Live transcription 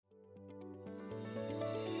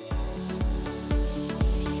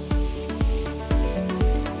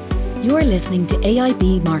You're listening to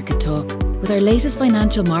AIB Market Talk with our latest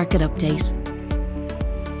financial market update.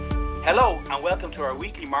 Hello and welcome to our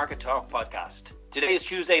weekly Market Talk podcast. Today is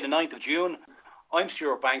Tuesday the 9th of June. I'm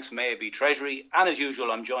Stuart Banks from AIB Treasury and as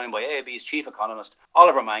usual I'm joined by AIB's Chief Economist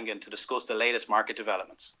Oliver Mangan to discuss the latest market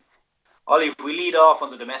developments. Ollie, if we lead off on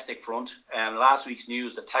the domestic front, last week's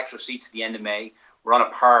news that tax receipts at the end of May were on a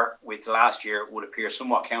par with last year would appear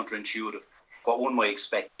somewhat counterintuitive, what one might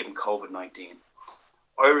expect given COVID-19.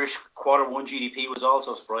 Irish Q1 GDP was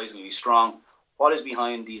also surprisingly strong. What is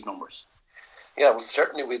behind these numbers? Yeah, well,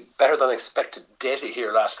 certainly we had better than expected data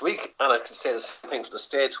here last week, and I can say the same thing for the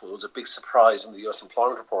States. Well, it was a big surprise in the US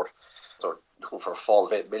employment report. They're looking for a fall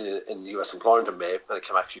of 8 million in US employment in May, and it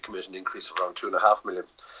can actually come at an increase of around 2.5 million.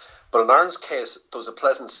 But in Ireland's case, there was a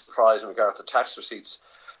pleasant surprise in regard to tax receipts.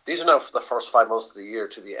 These are now for the first 5 months of the year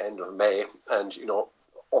to the end of May, and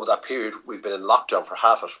over that period we've been in lockdown for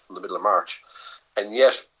half it from the middle of March. And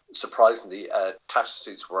yet, surprisingly, tax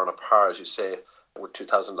receipts were on a par, as you say, with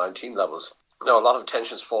 2019 levels. Now, a lot of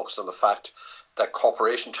attention is focused on the fact that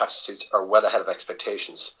corporation tax receipts are well ahead of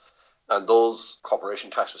expectations. And those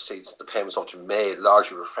corporation tax receipts, the payments up to May,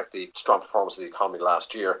 largely reflect the strong performance of the economy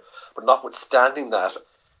last year. But notwithstanding that,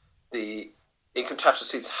 the income tax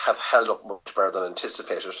receipts have held up much better than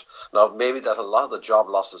anticipated. Now, maybe that a lot of the job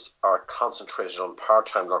losses are concentrated on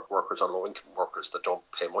part-time workers or low-income workers that don't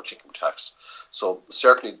pay much income tax. So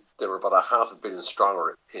certainly they were about $500 million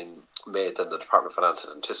stronger in May than the Department of Finance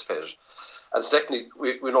had anticipated. And secondly,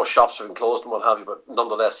 we know shops have been closed and what have you, but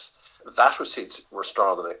nonetheless, VAT receipts were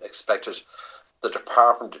stronger than expected. The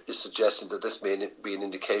department is suggesting that this may be an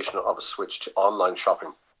indication of a switch to online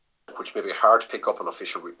shopping, which may be hard to pick up on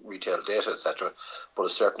official retail data, etc., but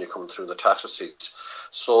is certainly coming through in the tax receipts.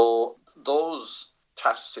 So those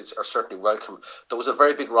tax receipts are certainly welcome. There was a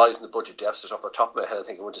very big rise in the budget deficit. Off the top of my head, I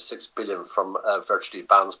think it went to $6 billion from virtually a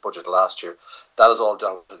balanced budget last year. That is all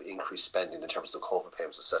down to the increased spending in terms of the COVID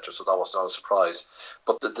payments, etc., so that was not a surprise.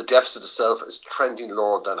 But the deficit itself is trending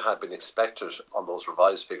lower than had been expected on those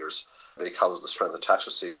revised figures because of the strength of tax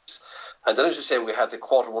receipts. And then, as you say, we had the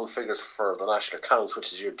Q1 figures for the national accounts,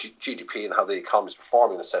 which is your GDP and how the economy is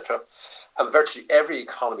performing, etc. And virtually every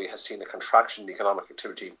economy has seen a contraction in economic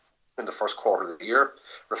activity in the first quarter of the year,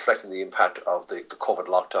 reflecting the impact of the COVID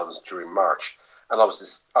lockdowns during March. And obviously,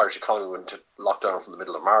 this Irish economy went into lockdown from the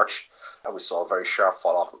middle of March, and we saw a very sharp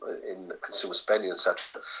fall off in consumer spending,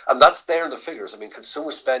 etc. And that's there in the figures. I mean,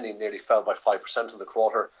 consumer spending nearly fell by 5% in the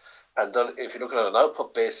quarter. And then if you look at it on an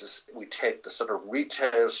output basis, we take the sort of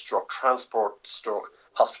retail transport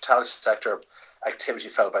hospitality sector, activity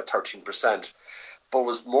fell by 13%, but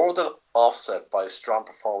was more than offset by a strong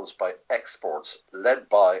performance by exports led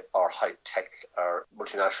by our high-tech, our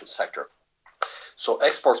multinational sector. So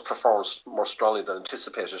exports performed more strongly than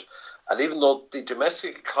anticipated. And even though the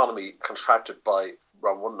domestic economy contracted by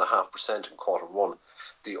around 1.5% in Q1,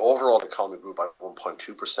 the overall economy grew by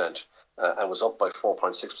 1.2%. And was up by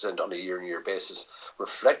 4.6% on a year-on-year basis,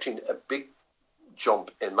 reflecting a big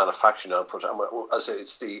jump in manufacturing output. And as I say,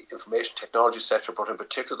 it's the information technology sector, but in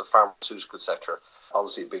particular the pharmaceutical sector.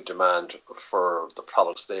 Obviously, a big demand for the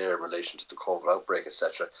products there in relation to the COVID outbreak,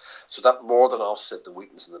 etc. So that more than offset the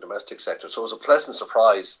weakness in the domestic sector. So it was a pleasant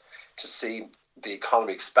surprise to see the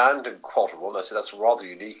economy expand in Q1. I say that's rather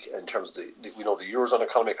unique in terms of we know the Eurozone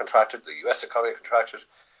economy contracted, the US economy contracted,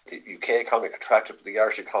 the UK economy contracted, but the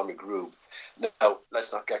Irish economy grew. Now,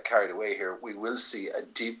 let's not get carried away here. We will see a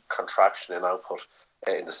deep contraction in output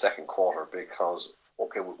in the second quarter because,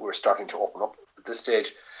 we're starting to open up at this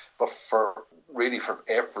stage, but from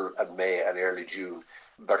April and May and early June,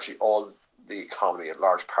 virtually all the economy at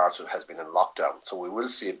large parts of it has been in lockdown. So we will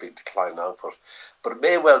see a big decline in output. But it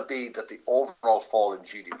may well be that the overall fall in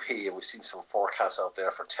GDP, and we've seen some forecasts out there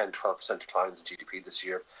for 10-12% declines in GDP this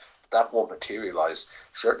year, that won't materialise.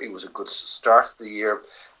 Certainly it was a good start to the year,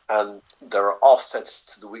 and there are offsets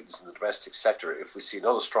to the weakness in the domestic sector. If we see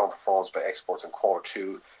another strong performance by exports in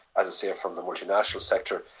Q2, as I say, from the multinational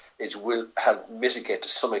sector, it will help mitigate to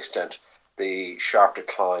some extent the sharp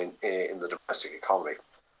decline in the domestic economy.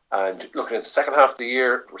 And looking at the second half of the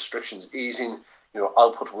year, restrictions easing,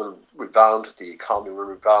 output will rebound, the economy will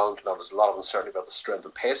rebound. Now, there's a lot of uncertainty about the strength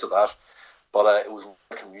and pace of that, but it was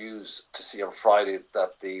welcome news to see on Friday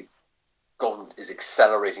that the government is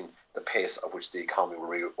accelerating the pace at which the economy will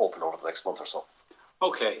reopen over the next month or so.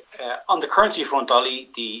 Okay. On the currency front, Ollie,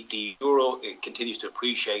 the euro continues to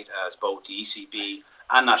appreciate as both the ECB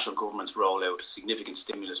and national governments roll out significant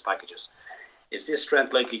stimulus packages. Is this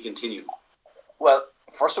strength likely to continue? Well,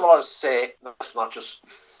 first of all, I would say let's not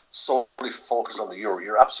just solely focus on the euro.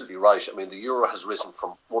 You're absolutely right. I mean, the euro has risen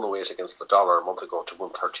from 108 against the dollar a month ago to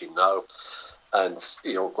 113 now. And,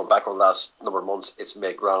 going back on the last number of months, it's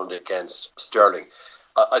made ground against sterling.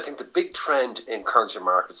 I think the big trend in currency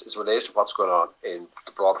markets is related to what's going on in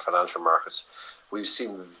the broader financial markets. We've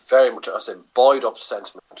seen very much, buoyed up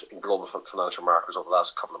sentiment in global financial markets over the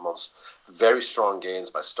last couple of months. Very strong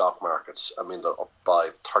gains by stock markets. I mean, they're up by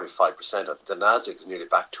 35%. The Nasdaq is nearly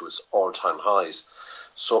back to its all-time highs.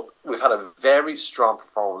 So we've had a very strong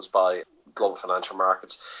performance by global financial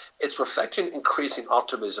markets. It's reflecting increasing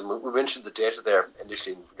optimism. We mentioned the data there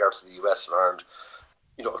initially in regard to the US and Ireland.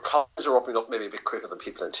 Economies are opening up maybe a bit quicker than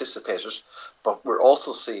people anticipated, but we're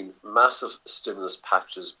also seeing massive stimulus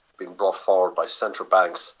packages being brought forward by central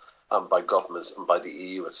banks and by governments and by the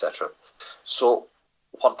EU, etc. So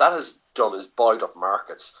what that has done is buoyed up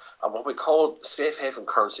markets. And what we call safe haven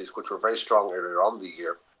currencies, which were very strong earlier on in the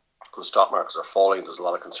year, when stock markets are falling, there's a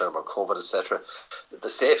lot of concern about COVID, etc. The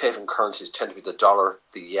safe haven currencies tend to be the dollar,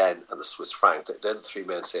 the yen, and the Swiss franc. They're the three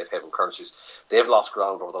main safe haven currencies. They've lost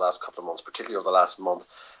ground over the last couple of months, particularly over the last month,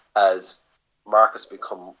 as markets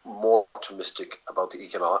become more optimistic about the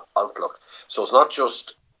economic outlook. So it's not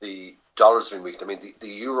just the dollars being weak. I mean, the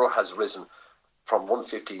euro has risen from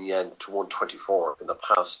 115 yen to 124 in the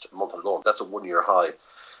past month alone. That's a one-year high.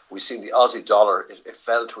 We've seen the Aussie dollar, it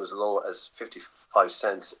fell to as low as 55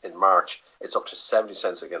 cents in March. It's up to 70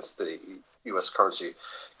 cents against the US currency.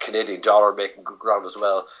 Canadian dollar making good ground as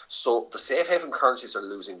well. So the safe haven currencies are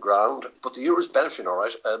losing ground, but the euro is benefiting, all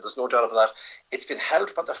right. There's no doubt about that. It's been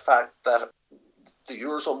helped by the fact that the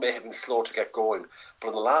Eurozone may have been slow to get going, but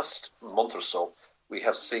in the last month or so, we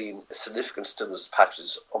have seen significant stimulus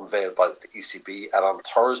packages unveiled by the ECB, and on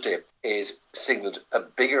Thursday it signalled a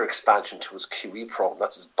bigger expansion to its QE program.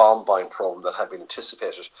 That's its bond buying program that had been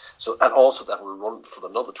anticipated. So, and also that will run for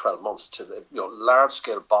another 12 months to large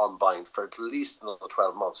scale bond buying for at least another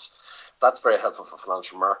 12 months. That's very helpful for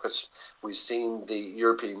financial markets. We've seen the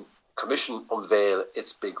European Commission unveil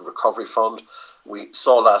its big recovery fund. We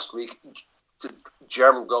saw last week the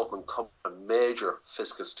German government come with a major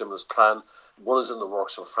fiscal stimulus plan. One is in the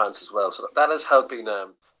works for France as well. So that is helping,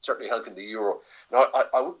 certainly helping the euro. Now,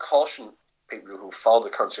 I would caution people who follow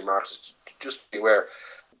the currency markets to just be aware.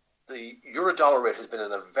 The euro-dollar rate has been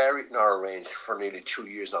in a very narrow range for nearly 2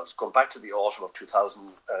 years now. It's gone back to the autumn of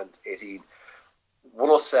 2018.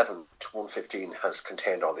 107 to 115 has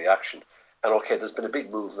contained all the action. And okay, there's been a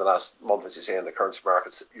big move in the last month, as you say, in the currency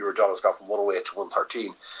markets. Euro-dollar's gone from 108 to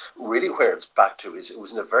 113. Really where it's back to is it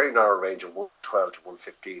was in a very narrow range of 112 to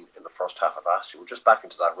 115 in the first half of last year. We're just back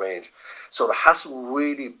into that range. So it hasn't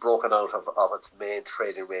really broken out of its main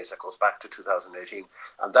trading range that goes back to 2018.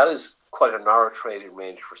 And that is quite a narrow trading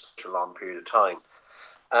range for such a long period of time.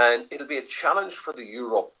 And it'll be a challenge for the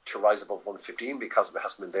euro to rise above 115 because it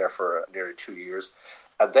hasn't been there for nearly 2 years.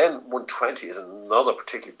 And then 120 is another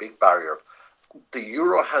particularly big barrier. The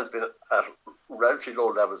euro has been at relatively low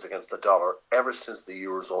levels against the dollar ever since the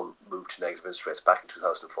Eurozone moved to negative interest rates back in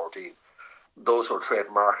 2014. Those who are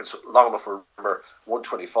trading markets long enough to remember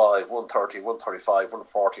 125, 130, 135,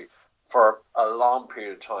 140 for a long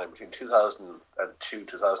period of time between 2002,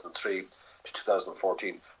 2003 to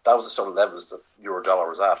 2014. That was the sort of levels that euro-dollar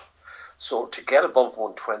was at. So to get above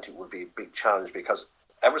 120 would be a big challenge because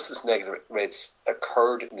ever since negative rates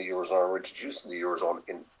occurred in the Eurozone or were introduced in the Eurozone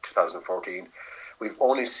in 2014, we've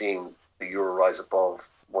only seen the euro rise above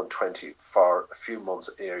 120 for a few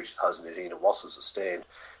months in early 2018. It wasn't sustained.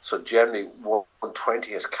 So generally,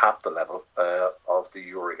 120 has capped the level of the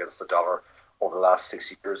euro against the dollar over the last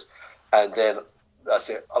 6 years. And then, I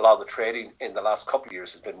say, a lot of the trading in the last couple of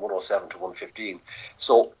years has been 107 to 115.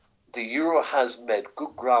 So the euro has made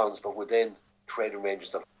good grounds, but within trading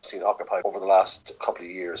ranges that we've seen occupied over the last couple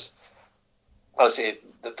of years. I would say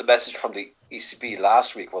that the message from the ECB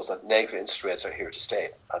last week was that negative interest rates are here to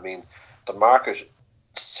stay. I mean, the market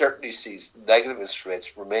certainly sees negative interest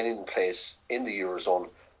rates remaining in place in the Eurozone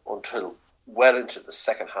until well into the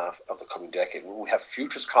second half of the coming decade. We have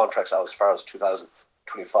futures contracts out as far as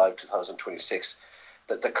 2025, 2026.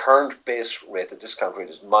 That the current base rate, the discount rate,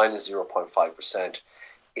 is minus 0.5%.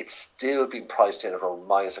 It's still being priced in around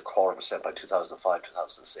minus 0.25% by 2005,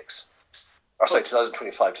 2006. Or sorry,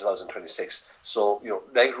 2025, 2026. So,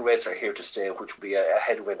 negative rates are here to stay, which will be a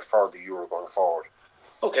headwind for the euro going forward.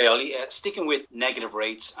 Okay, Ollie, sticking with negative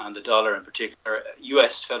rates and the dollar in particular,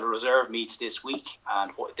 US Federal Reserve meets this week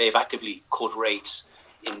and they've actively cut rates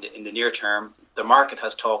in the near term. The market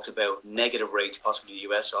has talked about negative rates possibly in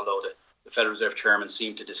the US, although the Federal Reserve chairman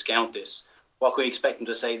seemed to discount this. What can we expect them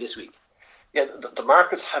to say this week? Yeah, the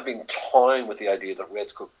markets have been toying with the idea that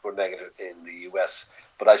rates could go negative in the US.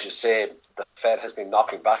 But as you say, the Fed has been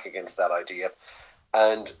knocking back against that idea.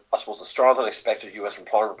 And I suppose the stronger than expected US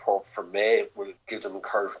employment report for May will give them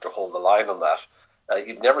encouragement to hold the line on that.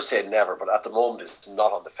 You'd never say never, but at the moment it's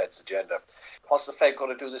not on the Fed's agenda. What's the Fed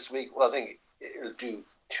going to do this week? Well, I think it'll do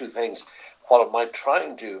two things. What it might try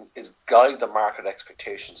and do is guide the market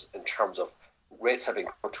expectations in terms of rates have been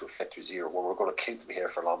cut to effective zero. Well, we're going to keep them here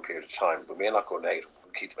for a long period of time. We may not go negative,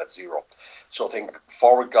 we'll keep them at zero. So I think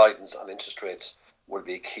forward guidance on interest rates will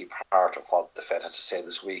be a key part of what the Fed has to say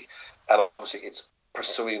this week. And obviously it's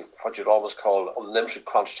pursuing what you'd almost call unlimited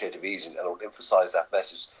quantitative easing, and I would emphasise that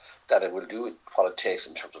message that it will do what it takes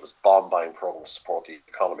in terms of its bond buying program to support the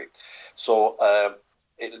economy. So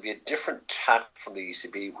it'll be a different tack from the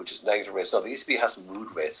ECB, which is negative rates. Now, the ECB hasn't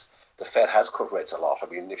moved rates. The Fed has cut rates a lot. I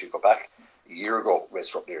mean, if you go back a year ago,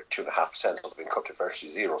 rates were up near 2.5%, so it's been cut to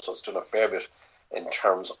virtually zero. So it's done a fair bit in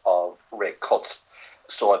terms of rate cuts.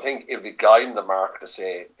 So I think it'll be guiding the market to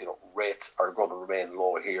say, rates are going to remain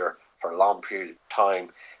low here for a long period of time.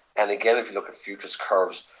 And again, if you look at futures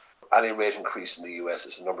curves, any rate increase in the US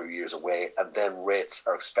is a number of years away, and then rates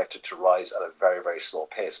are expected to rise at a very, very slow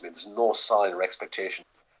pace. I mean, there's no sign or expectation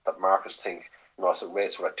that markets think, I said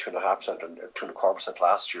rates were at 2.5% and 2.25%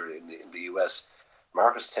 last year in the US.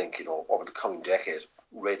 Markets think, over the coming decade,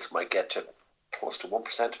 rates might get to close to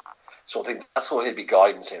 1%. So I think that's what he'll be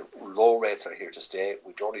guiding, saying low rates are here to stay.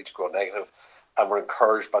 We don't need to go negative. And we're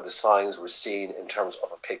encouraged by the signs we're seeing in terms of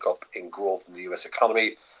a pickup in growth in the US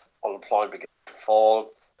economy. Unemployment beginning to fall,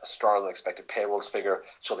 a stronger than expected payrolls figure.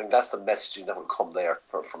 So I think that's the messaging that will come there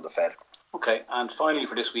from the Fed. Okay, and finally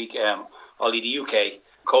for this week, Ollie, the UK,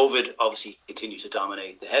 COVID obviously continues to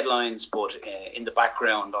dominate the headlines, but in the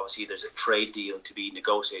background, obviously there's a trade deal to be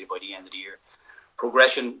negotiated by the end of the year.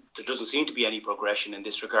 Progression, there doesn't seem to be any progression in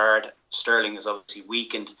this regard. Sterling is obviously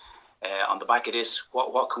weakened. On the back of this,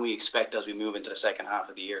 what can we expect as we move into the second half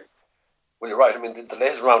of the year? Well, you're right. I mean, the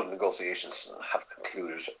latest round of negotiations have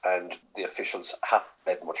concluded and the officials haven't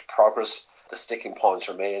made much progress. The sticking points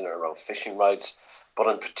remain around fishing rights, but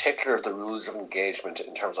in particular the rules of engagement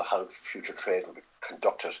in terms of how future trade will be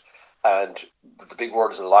conducted. And the big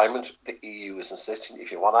word is alignment. The EU is insisting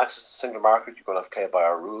if you want access to the single market, you're going to have to play by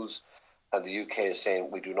our rules. And the UK is saying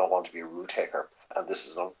we do not want to be a rule taker. And this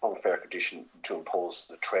is an unfair condition to impose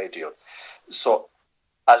the trade deal. So,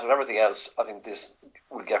 as with everything else, I think this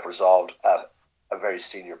will get resolved at a very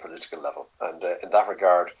senior political level. And in that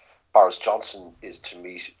regard, Boris Johnson is to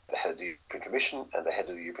meet the head of the European Commission and the head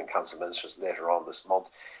of the European Council of Ministers later on this month.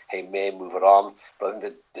 He may move it on, but I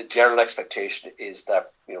think the general expectation is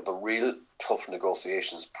that the real tough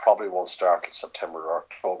negotiations probably won't start in September or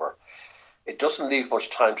October. It doesn't leave much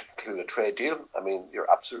time to conclude a trade deal. I mean, you're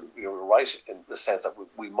right in the sense that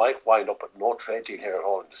we might wind up with no trade deal here at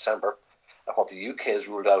all in December. And what the UK has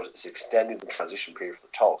ruled out is extending the transition period for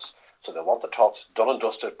the talks. So they want the talks done and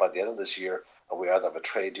dusted by the end of this year, and we either have a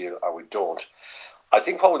trade deal or we don't. I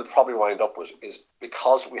think what we'll probably wind up with is,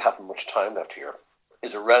 because we haven't much time left here,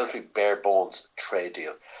 is a relatively bare bones trade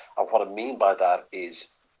deal. And what I mean by that is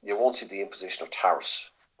you won't see the imposition of tariffs,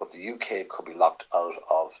 but the UK could be locked out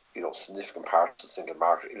of significant parts of the single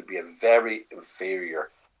market. It'll be a very inferior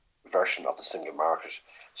version of the single market.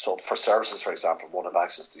 So for services, for example, won't have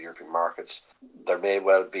access to the European markets. There may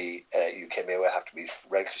well be, UK may well have to meet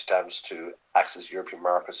regulatory standards to access European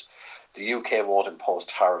markets. The UK won't impose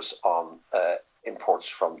tariffs on imports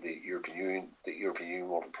from the European Union. The European Union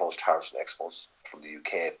won't impose tariffs on exports from the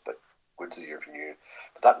UK that go into the European Union.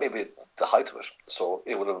 But that may be the height of it. So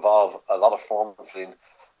it will involve a lot of form filling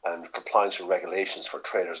and compliance with regulations for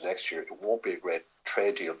traders next year. It won't be a great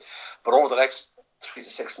trade deal. But over the next 3 to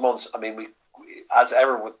 6 months, I mean, we, as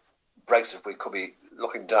ever with Brexit, we could be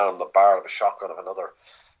looking down the barrel of a shotgun of another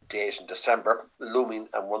date in December, looming,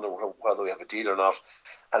 and wondering whether we have a deal or not.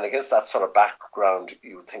 And against that sort of background,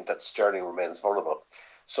 you would think that sterling remains vulnerable.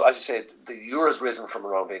 So as you say, the euro has risen from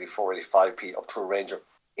around 84, 85p up to a range of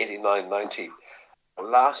 89, 90.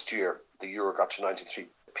 Last year, the euro got to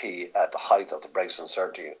 93p at the height of the Brexit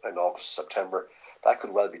uncertainty in August, September. That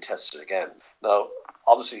could well be tested again. Now,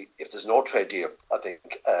 obviously, if there's no trade deal, I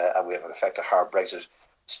think, and we have an effect of hard Brexit,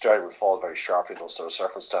 sterling will fall very sharply in those sort of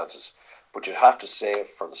circumstances. But you'd have to say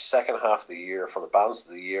for the second half of the year, for the balance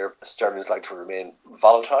of the year, sterling is likely to remain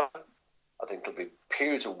volatile. I think there'll be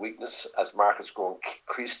periods of weakness as markets grow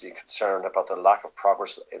increasingly concerned about the lack of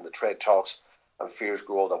progress in the trade talks, and fears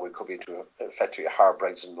grow that we could be into effectively a hard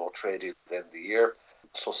Brexit and no trade deal at the end of the year.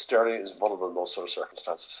 So sterling is vulnerable in those sort of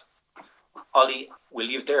circumstances. Ollie, we'll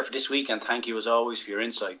leave it there for this week, and thank you as always for your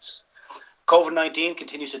insights. COVID-19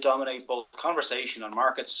 continues to dominate both conversation on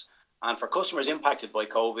markets, and for customers impacted by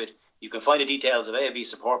COVID, You can find the details of AIB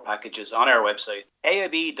support packages on our website,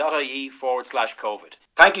 aib.ie/COVID.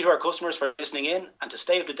 Thank you to our customers for listening in, and to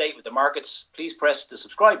stay up to date with the markets, please press the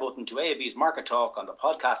subscribe button to AIB's Market Talk on the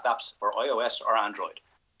podcast apps for iOS or Android.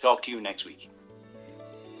 Talk to you next week.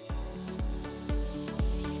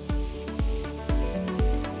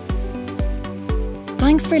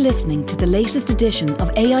 Thanks for listening to the latest edition of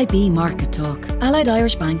AIB Market Talk. Allied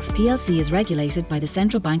Irish Banks plc is regulated by the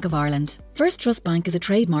Central Bank of Ireland. First Trust Bank is a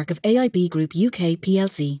trademark of AIB Group UK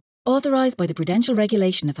plc, authorised by the Prudential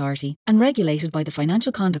Regulation Authority and regulated by the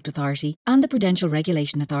Financial Conduct Authority and the Prudential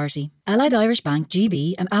Regulation Authority. Allied Irish Bank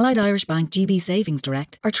GB and Allied Irish Bank GB Savings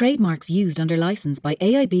Direct are trademarks used under licence by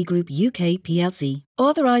AIB Group UK plc,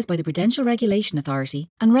 authorised by the Prudential Regulation Authority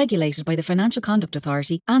and regulated by the Financial Conduct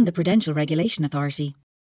Authority and the Prudential Regulation Authority.